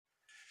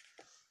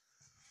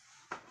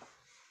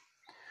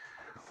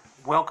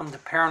Welcome to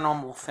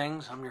Paranormal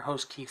Things. I'm your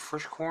host, Keith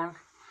Frischkorn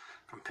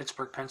from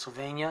Pittsburgh,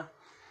 Pennsylvania.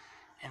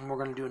 And we're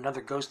going to do another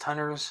Ghost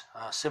Hunters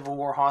Civil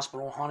War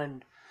Hospital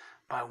haunted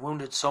by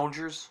wounded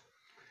soldiers.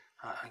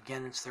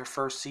 Again, it's their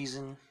first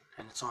season,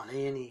 and it's on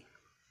A&E.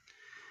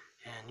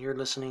 And you're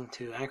listening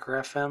to Anchor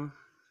FM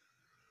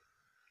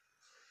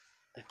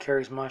that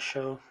carries my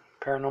show,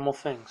 Paranormal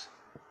Things.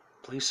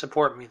 Please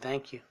support me.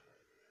 Thank you.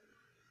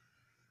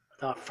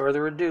 Without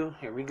further ado,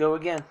 here we go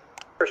again.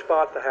 First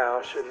bought the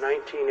house in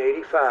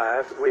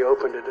 1985. We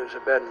opened it as a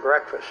bed and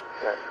breakfast.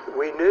 Right.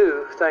 We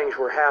knew things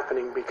were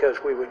happening because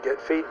we would get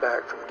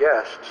feedback from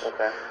guests.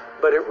 Okay.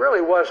 But it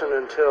really wasn't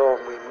until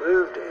we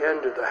moved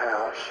into the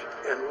house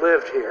and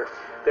lived here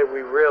that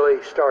we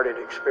really started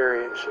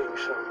experiencing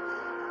some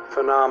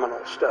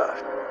phenomenal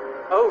stuff.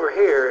 Over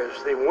here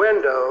is the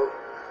window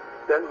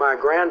that my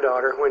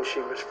granddaughter, when she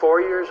was 4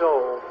 years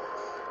old,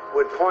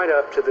 would point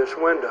up to this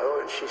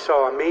window, and she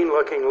saw a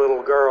mean-looking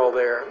little girl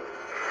there.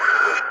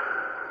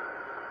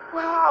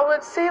 Well, I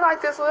would see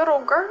like this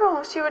little girl,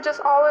 and she would just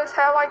always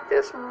have like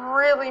this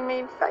really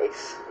mean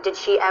face. Did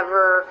she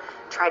ever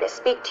try to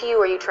speak to you,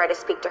 or you try to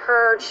speak to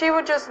her? She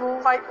would just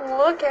like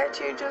look at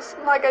you just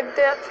like a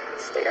death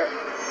stare.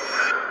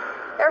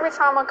 Every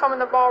time I come in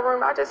the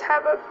ballroom, I just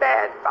have a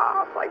bad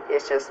vibe. Like,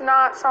 it's just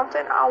not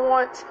something I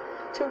want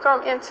to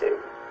come into.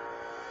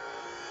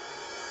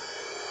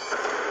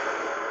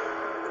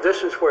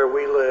 This is where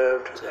we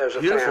lived as a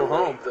Beautiful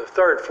family, home. the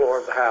third floor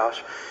of the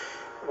house.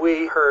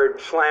 We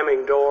heard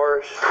slamming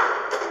doors,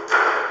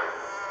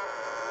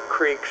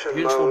 creaks and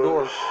Beautiful moans.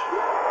 doors.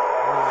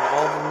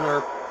 All of them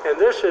are And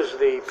this is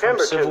the from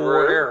Pemberton Civil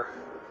War room. era.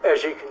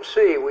 As you can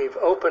see, we've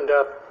opened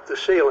up the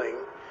ceiling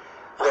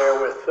there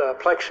with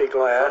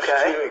plexiglass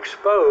to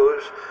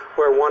expose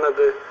where one of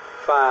the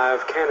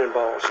 5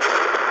 cannonballs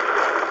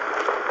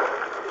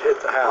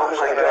hit the house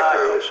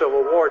after the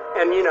Civil War.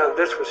 And you know,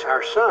 this was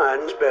our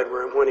son's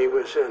bedroom when he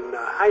was in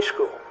high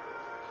school.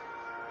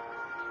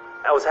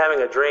 I was having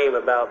a dream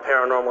about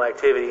paranormal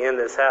activity in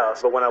this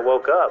house, but when I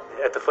woke up,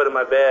 at the foot of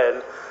my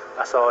bed,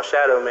 I saw a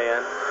shadow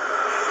man.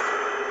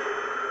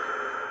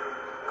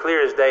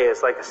 Clear as day,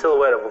 it's like a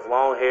silhouette of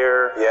long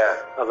hair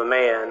of a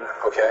man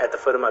at the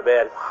foot of my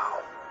bed. Wow.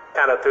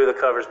 Kind of threw the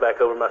covers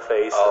back over my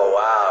face. Oh,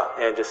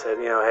 wow. And just said,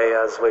 hey,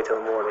 I'll just wait till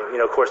the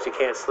morning. Of course, you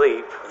can't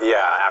sleep.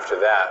 Yeah, after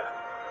that.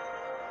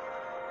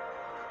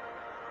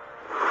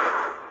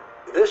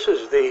 This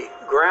is the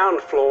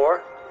ground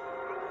floor.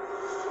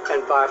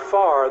 And by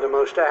far the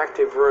most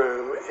active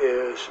room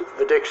is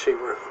the Dixie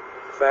room.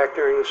 Back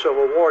during the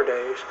Civil War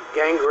days,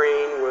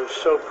 gangrene was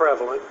so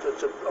prevalent that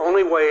the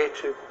only way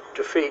to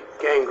defeat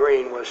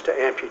gangrene was to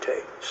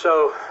amputate.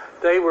 So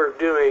they were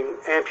doing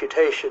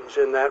amputations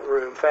in that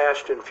room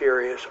fast and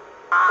furious.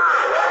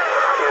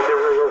 And there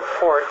were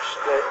reports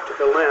that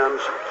the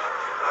limbs,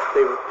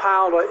 they were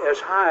piled as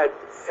high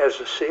as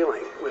the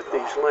ceiling with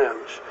these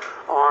limbs.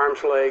 Arms,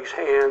 legs,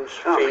 hands,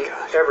 feet,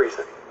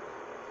 everything.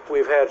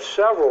 We've had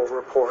several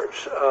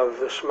reports of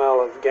the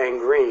smell of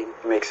gangrene.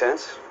 Makes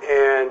sense.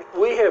 And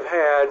we have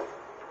had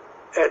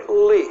at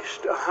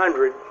least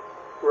 100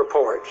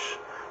 reports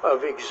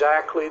of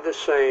exactly the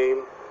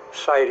same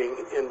sighting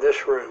in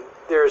this room.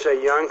 There's a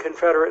young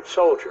Confederate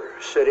soldier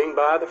sitting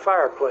by the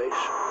fireplace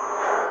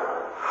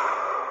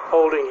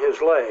holding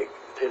his leg.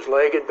 His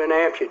leg had been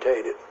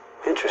amputated.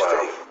 Interesting.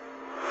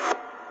 Wow.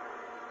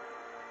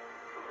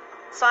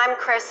 So I'm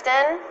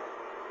Kristen.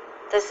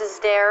 This is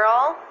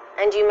Daryl.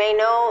 And you may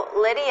know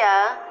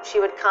Lydia. She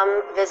would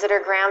come visit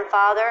her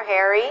grandfather,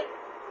 Harry.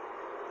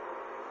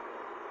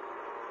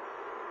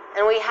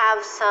 And we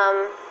have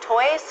some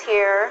toys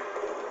here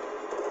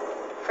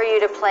for you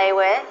to play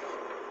with.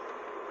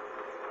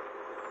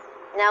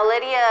 Now,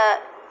 Lydia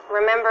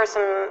remembers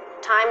some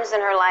times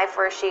in her life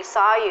where she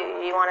saw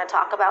you. You want to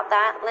talk about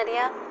that,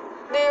 Lydia?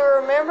 Do you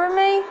remember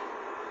me?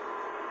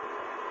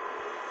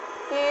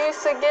 You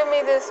used to give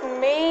me this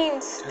mean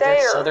stare.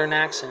 That southern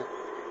accent.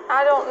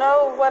 I don't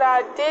know what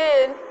I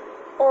did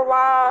or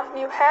why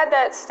you had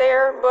that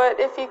stare, but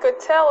if you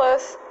could tell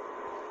us,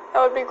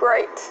 that would be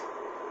great.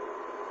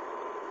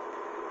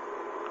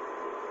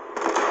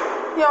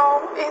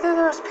 Y'all, either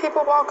there's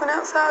people walking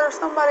outside or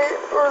somebody,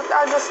 or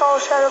I just saw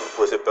a shadow.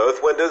 Was it both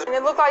windows? And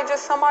it looked like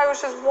just somebody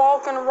was just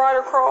walking right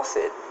across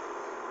it.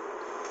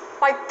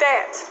 Like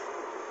that.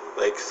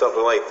 Like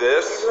something like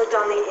this? You looked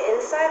on the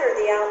inside or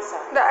the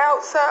outside? The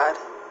outside.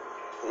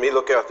 Let me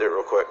look out there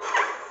real quick.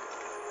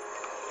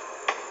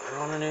 They're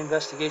on an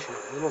investigation.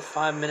 A little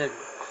 5-minute,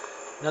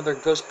 another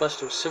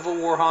Ghostbuster Civil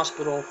War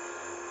Hospital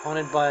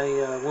haunted by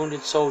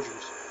wounded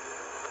soldiers.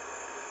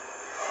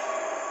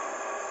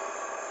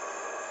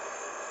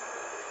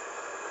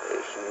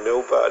 There's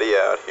nobody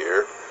out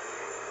here.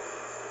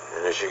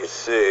 And as you can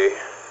see, it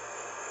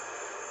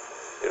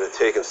would have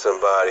taken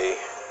somebody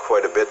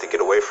quite a bit to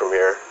get away from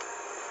here.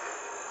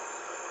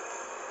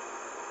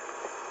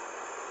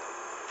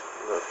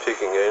 I'm not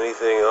picking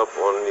anything up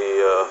on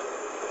the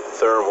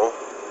thermal.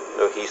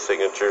 No heat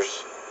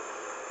signatures.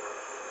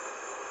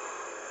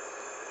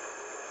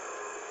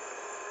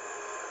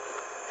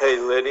 Hey,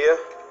 Lydia?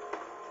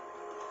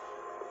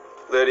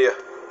 Lydia?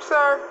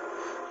 Sir.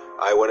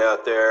 I went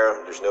out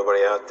there. There's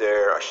nobody out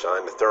there. I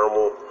shined the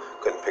thermal.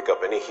 Couldn't pick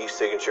up any heat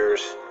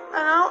signatures.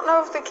 And I don't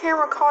know if the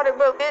camera caught it,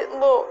 but it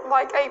looked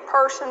like a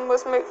person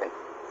was moving.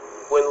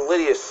 When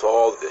Lydia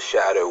saw the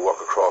shadow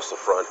walk across the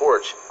front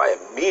porch, I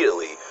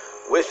immediately,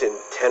 within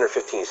 10 or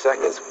 15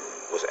 seconds,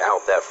 was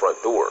out that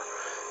front door.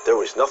 There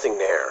was nothing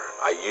there.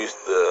 I used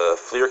the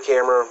FLIR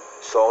camera,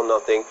 saw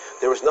nothing.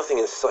 There was nothing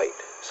in sight.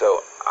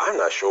 So I'm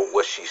not sure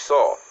what she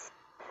saw.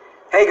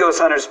 Hey, Ghost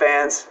Hunters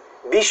fans.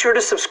 Be sure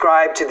to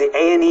subscribe to the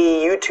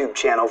A&E YouTube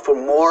channel for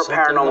more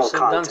paranormal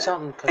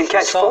content. And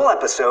catch full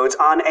episodes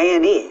on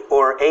A&E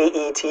or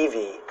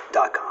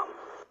aetv.com.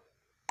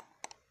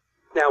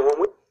 Now,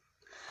 when we...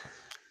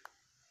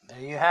 There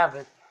you have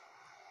it.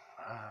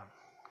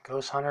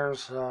 Ghost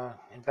Hunters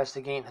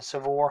investigating a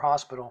Civil War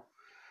hospital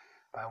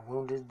by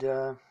wounded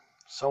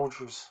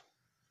soldiers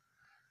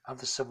of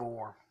the Civil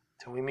War.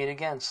 Till we meet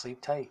again,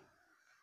 sleep tight.